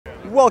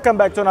Welcome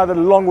back to another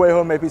Long Way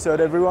Home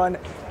episode, everyone.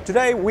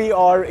 Today we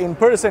are in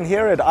person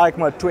here at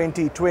EICMA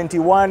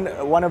 2021,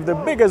 one of the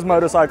biggest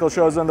motorcycle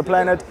shows on the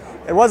planet.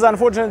 It was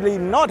unfortunately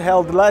not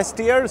held last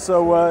year,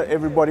 so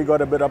everybody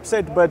got a bit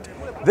upset, but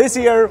this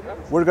year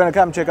we're going to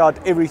come check out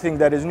everything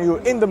that is new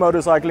in the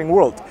motorcycling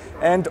world.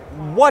 And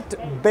what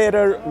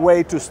better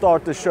way to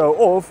start the show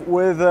off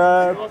with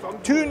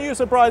two new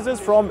surprises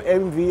from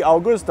MV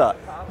Agusta.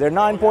 Their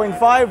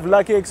 9.5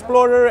 Lucky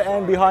Explorer,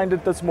 and behind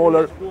it the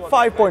smaller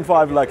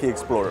 5.5 Lucky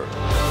Explorer.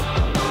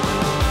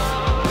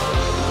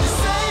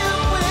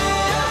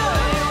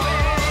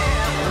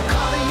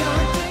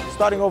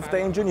 Starting off the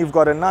engine, you've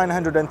got a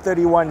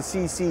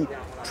 931cc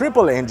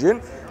triple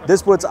engine.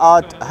 This puts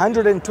out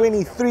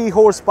 123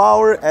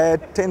 horsepower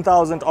at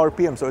 10,000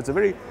 RPM, so it's a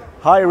very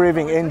high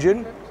revving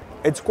engine.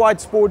 It's quite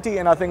sporty,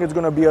 and I think it's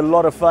going to be a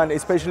lot of fun,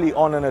 especially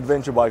on an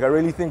adventure bike. I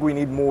really think we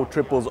need more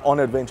triples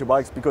on adventure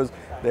bikes because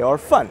they are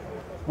fun.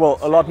 Well,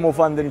 a lot more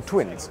fun than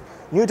twins.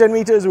 Newton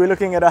meters, we're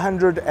looking at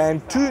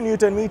 102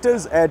 Newton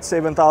meters at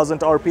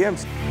 7,000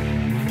 RPMs.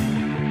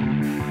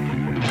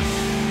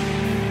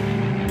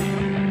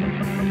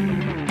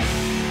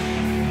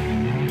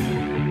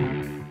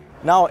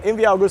 Now,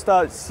 MV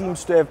Agusta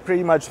seems to have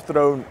pretty much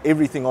thrown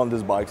everything on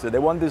this bike, so they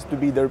want this to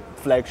be their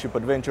flagship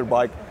adventure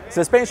bike.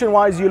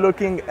 Suspension-wise, you're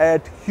looking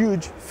at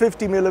huge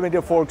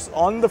 50mm forks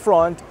on the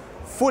front,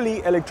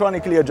 fully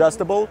electronically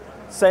adjustable,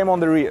 same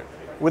on the rear,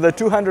 with a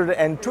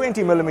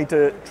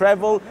 220mm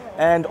travel,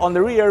 and on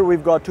the rear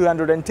we've got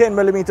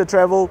 210mm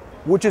travel,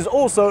 which is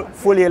also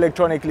fully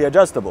electronically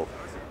adjustable.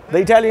 The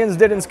Italians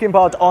didn't skimp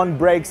out on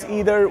brakes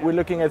either. We're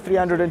looking at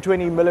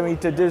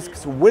 320mm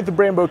discs with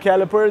Brembo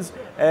calipers,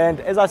 and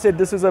as I said,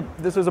 this is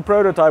a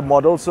prototype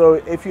model, so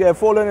if you have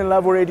fallen in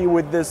love already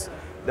with this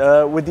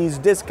with these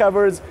disc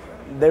covers,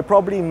 they're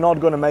probably not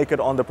going to make it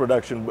on the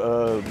production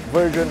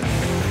version.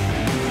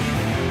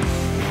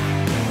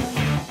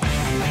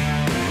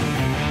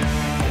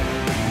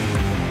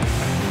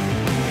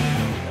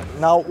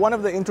 Now, one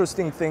of the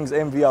interesting things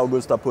MV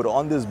Agusta put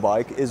on this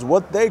bike is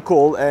what they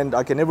call, and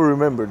I can never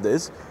remember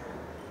this,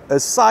 a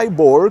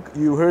cyborg,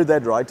 you heard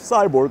that right,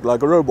 cyborg,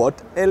 like a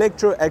robot,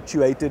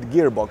 electro-actuated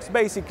gearbox,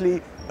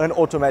 basically an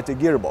automatic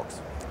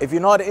gearbox. If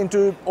you're not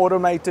into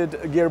automated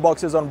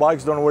gearboxes on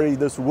bikes, don't worry,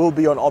 this will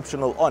be on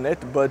optional on it,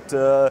 but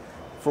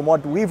from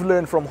what we've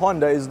learned from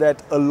Honda is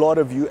that a lot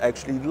of you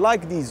actually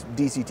like these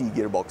DCT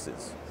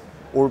gearboxes,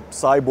 or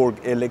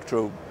cyborg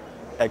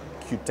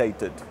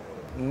electro-actuated.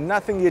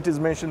 Nothing yet is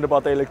mentioned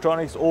about the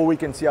electronics. All we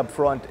can see up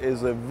front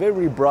is a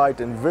very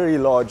bright and very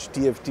large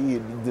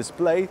TFT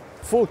display,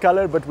 full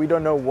color, but we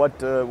don't know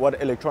what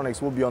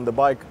electronics will be on the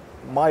bike.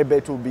 My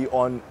bet will be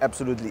on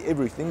absolutely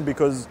everything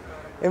because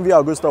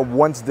MV Agusta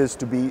wants this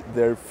to be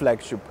their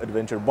flagship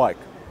adventure bike.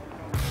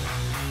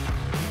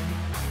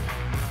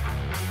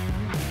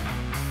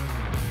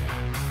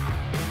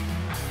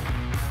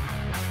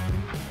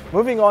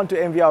 Moving on to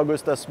MV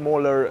Agusta's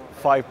smaller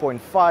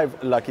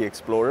 5.5 Lucky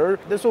Explorer.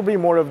 This will be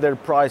more of their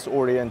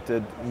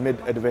price-oriented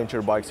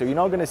mid-adventure bike. So you're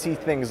not going to see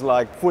things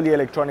like fully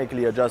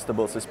electronically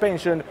adjustable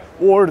suspension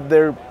or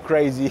their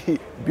crazy,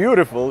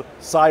 beautiful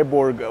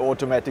cyborg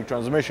automatic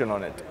transmission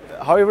on it.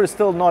 However, it's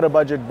still not a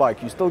budget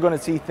bike. You're still going to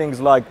see things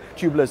like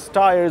tubeless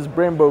tires,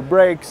 Brembo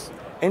brakes.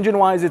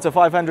 Engine-wise, it's a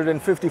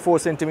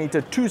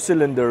 554cm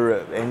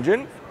two-cylinder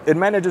engine. It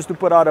manages to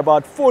put out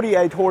about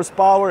 48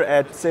 horsepower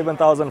at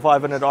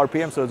 7,500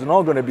 RPM, so it's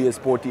not going to be as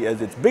sporty as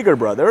its bigger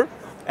brother,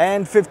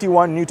 and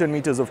 51 Newton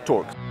meters of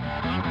torque.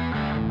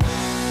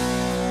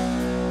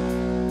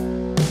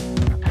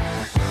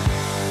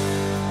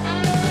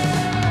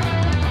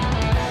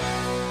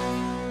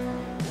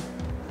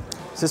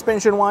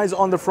 Suspension-wise,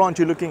 on the front,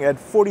 you're looking at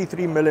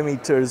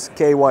 43mm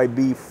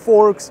KYB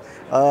forks.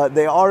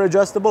 They are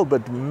adjustable,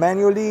 but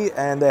manually,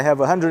 and they have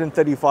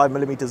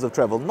 135mm of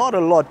travel. Not a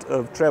lot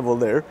of travel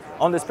there.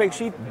 On the spec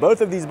sheet,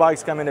 both of these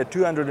bikes come in at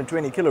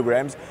 220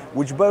 kilograms,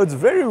 which bodes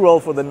very well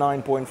for the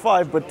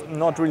 9.5, but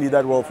not really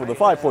that well for the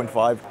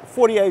 5.5.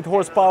 48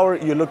 horsepower,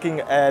 you're looking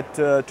at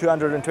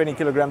 220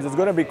 kilograms. It's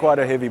going to be quite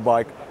a heavy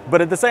bike.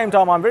 But at the same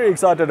time, I'm very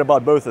excited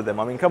about both of them.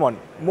 I mean, come on,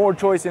 more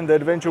choice in the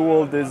adventure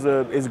world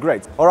is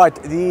great. All right,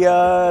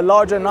 the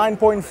larger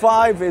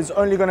 9.5 is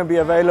only going to be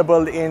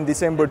available in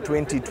December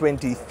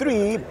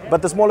 2023,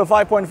 but the smaller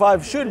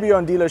 5.5 should be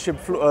on dealership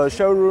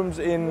showrooms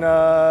in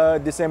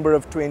December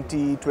of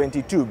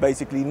 2022,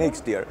 basically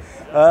next year.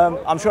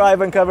 I'm sure I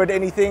haven't covered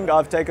anything.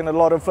 I've taken a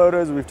lot of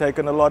photos. We've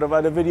taken a lot of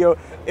other video.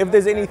 If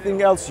there's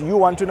anything else you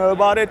want to know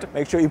about it,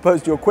 make sure you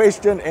post your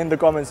question in the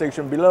comment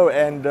section below,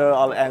 and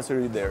I'll answer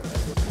you there.